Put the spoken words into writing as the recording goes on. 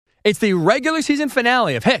It's the regular season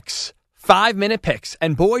finale of Hick's 5-Minute Picks.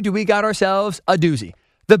 And boy, do we got ourselves a doozy.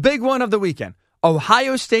 The big one of the weekend.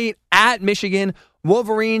 Ohio State at Michigan.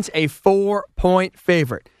 Wolverines a 4-point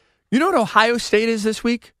favorite. You know what Ohio State is this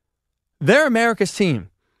week? They're America's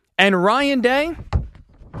team. And Ryan Day,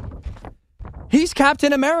 he's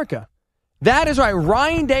Captain America. That is right.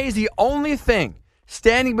 Ryan Day is the only thing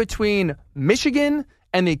standing between Michigan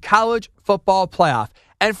and the college football playoff.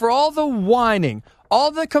 And for all the whining,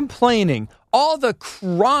 all the complaining, all the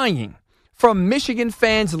crying from Michigan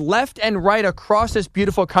fans left and right across this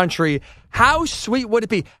beautiful country, how sweet would it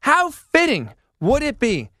be? How fitting would it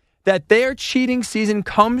be that their cheating season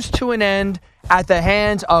comes to an end at the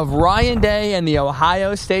hands of Ryan Day and the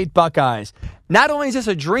Ohio State Buckeyes? Not only is this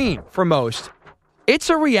a dream for most, it's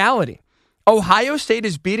a reality. Ohio State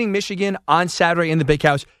is beating Michigan on Saturday in the Big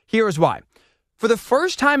House. Here is why. For the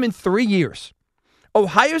first time in 3 years,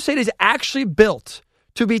 Ohio State is actually built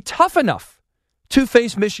to be tough enough to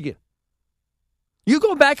face Michigan. You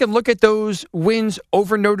go back and look at those wins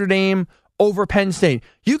over Notre Dame, over Penn State.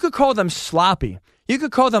 You could call them sloppy. You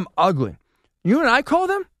could call them ugly. You and I call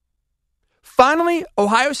them? Finally,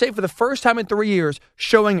 Ohio State, for the first time in 3 years,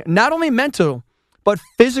 showing not only mental, but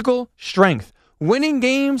physical strength. Winning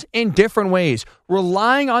games in different ways,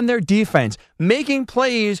 relying on their defense, making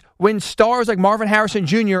plays when stars like Marvin Harrison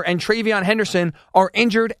Jr. and Travion Henderson are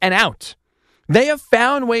injured and out. They have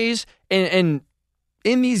found ways in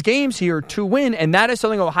these games here to win, and that is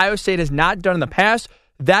something Ohio State has not done in the past.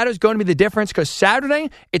 That is going to be the difference, because Saturday,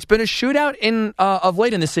 it's been a shootout of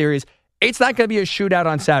late in the series. It's not going to be a shootout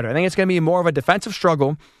on Saturday. I think it's going to be more of a defensive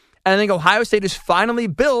struggle, and I think Ohio State is finally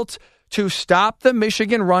built to stop the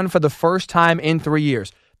Michigan run for the first time in 3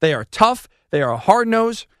 years. They are tough. They are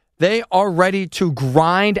hard-nosed. They are ready to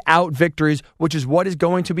grind out victories, which is what is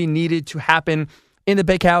going to be needed to happen in the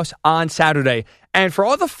Big House on Saturday. And for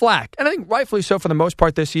all the flack, and I think rightfully so for the most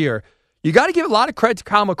part this year, you got to give a lot of credit to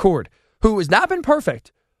Kyle McCord, who has not been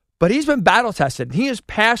perfect, but he's been battle-tested. He has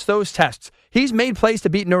passed those tests. He's made plays to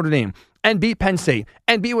beat Notre Dame and beat Penn State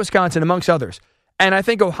and beat Wisconsin, amongst others. And I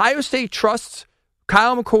think Ohio State trusts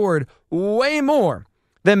Kyle McCord way more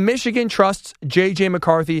than Michigan trusts J.J.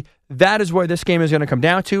 McCarthy. That is where this game is going to come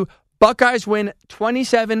down to. Buckeyes win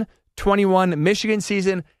 27-21. Michigan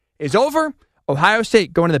season is over. Ohio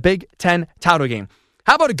State going to the Big Ten title game.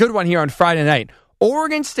 How about a good one here on Friday night?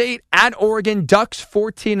 Oregon State at Oregon. Ducks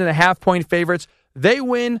 14.5-point favorites. They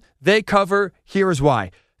win. They cover. Here's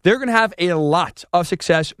why. They're going to have a lot of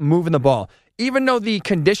success moving the ball. Even though the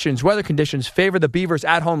weather conditions, favor the Beavers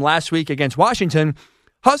at home last week against Washington,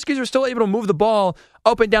 Huskies were still able to move the ball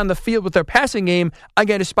up and down the field with their passing game,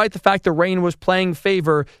 again, despite the fact the rain was playing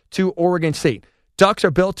favor to Oregon State. Ducks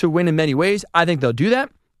are built to win in many ways. I think they'll do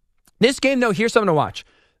that. This game, though, here's something to watch.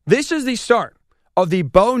 This is the start of the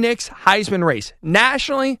Bo Nix Heisman race.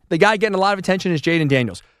 Nationally, the guy getting a lot of attention is Jaden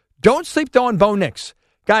Daniels. Don't sleep, though, on Bo Nix.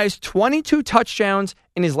 Guy has 22 touchdowns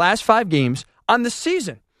in his last 5 games on the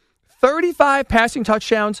season. 35 passing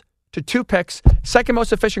touchdowns to 2 picks, second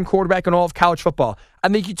most efficient quarterback in all of college football. I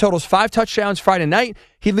think he totals 5 touchdowns Friday night.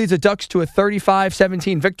 He leads the Ducks to a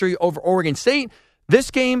 35-17 victory over Oregon State. This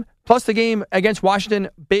game, plus the game against Washington,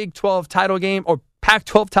 Big 12 title game, or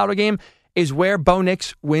Pac-12 title game, is where Bo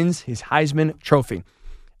Nix wins his Heisman Trophy.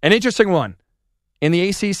 An interesting one in the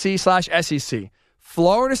ACC/SEC.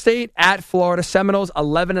 Florida State at Florida. Seminoles,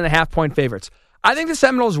 11.5-point favorites. I think the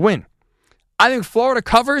Seminoles win. I think Florida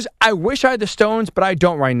covers. I wish I had the Stones, but I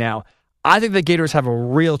don't right now. I think the Gators have a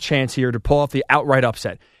real chance here to pull off the outright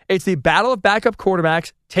upset. It's the battle of backup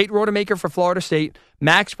quarterbacks. Tate Rodemaker for Florida State,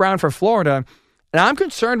 Max Brown for Florida. And I'm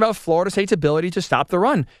concerned about Florida State's ability to stop the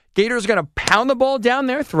run. Gators are going to pound the ball down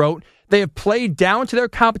their throat. They have played down to their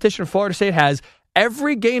competition. Florida State has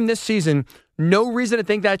every game this season. No reason to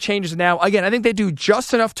think that changes now. Again, I think they do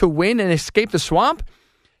just enough to win and escape the swamp.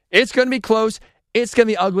 It's going to be close. It's going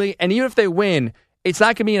to be ugly. And even if they win, it's not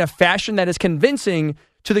going to be in a fashion that is convincing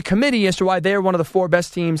to the committee as to why they're one of the 4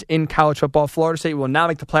 best teams in college football. Florida State will not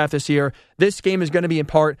make the playoff this year. This game is going to be in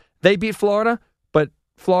part, they beat Florida, but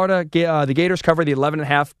Florida, the Gators cover the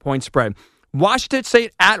 11.5-point spread. Washington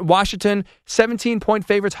State at Washington, 17-point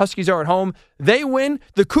favorites. Huskies are at home. They win.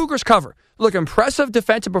 The Cougars cover. Look, impressive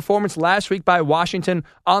defensive performance last week by Washington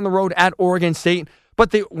on the road at Oregon State.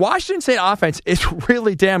 But the Washington State offense is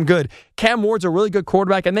really damn good. Cam Ward's a really good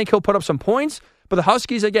quarterback. I think he'll put up some points. But the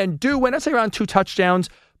Huskies, again, do win. I'd say around 2 touchdowns.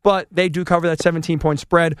 But they do cover that 17-point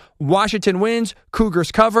spread. Washington wins.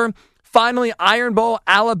 Cougars cover. Finally, Iron Bowl,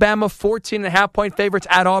 Alabama, 14.5-point favorites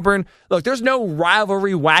at Auburn. Look, there's no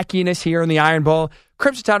rivalry wackiness here in the Iron Bowl.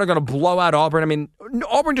 Crimson Tide are going to blow out Auburn. I mean,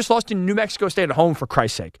 Auburn just lost to New Mexico State at home, for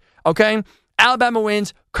Christ's sake. Okay? Alabama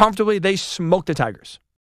wins comfortably. They smoke the Tigers.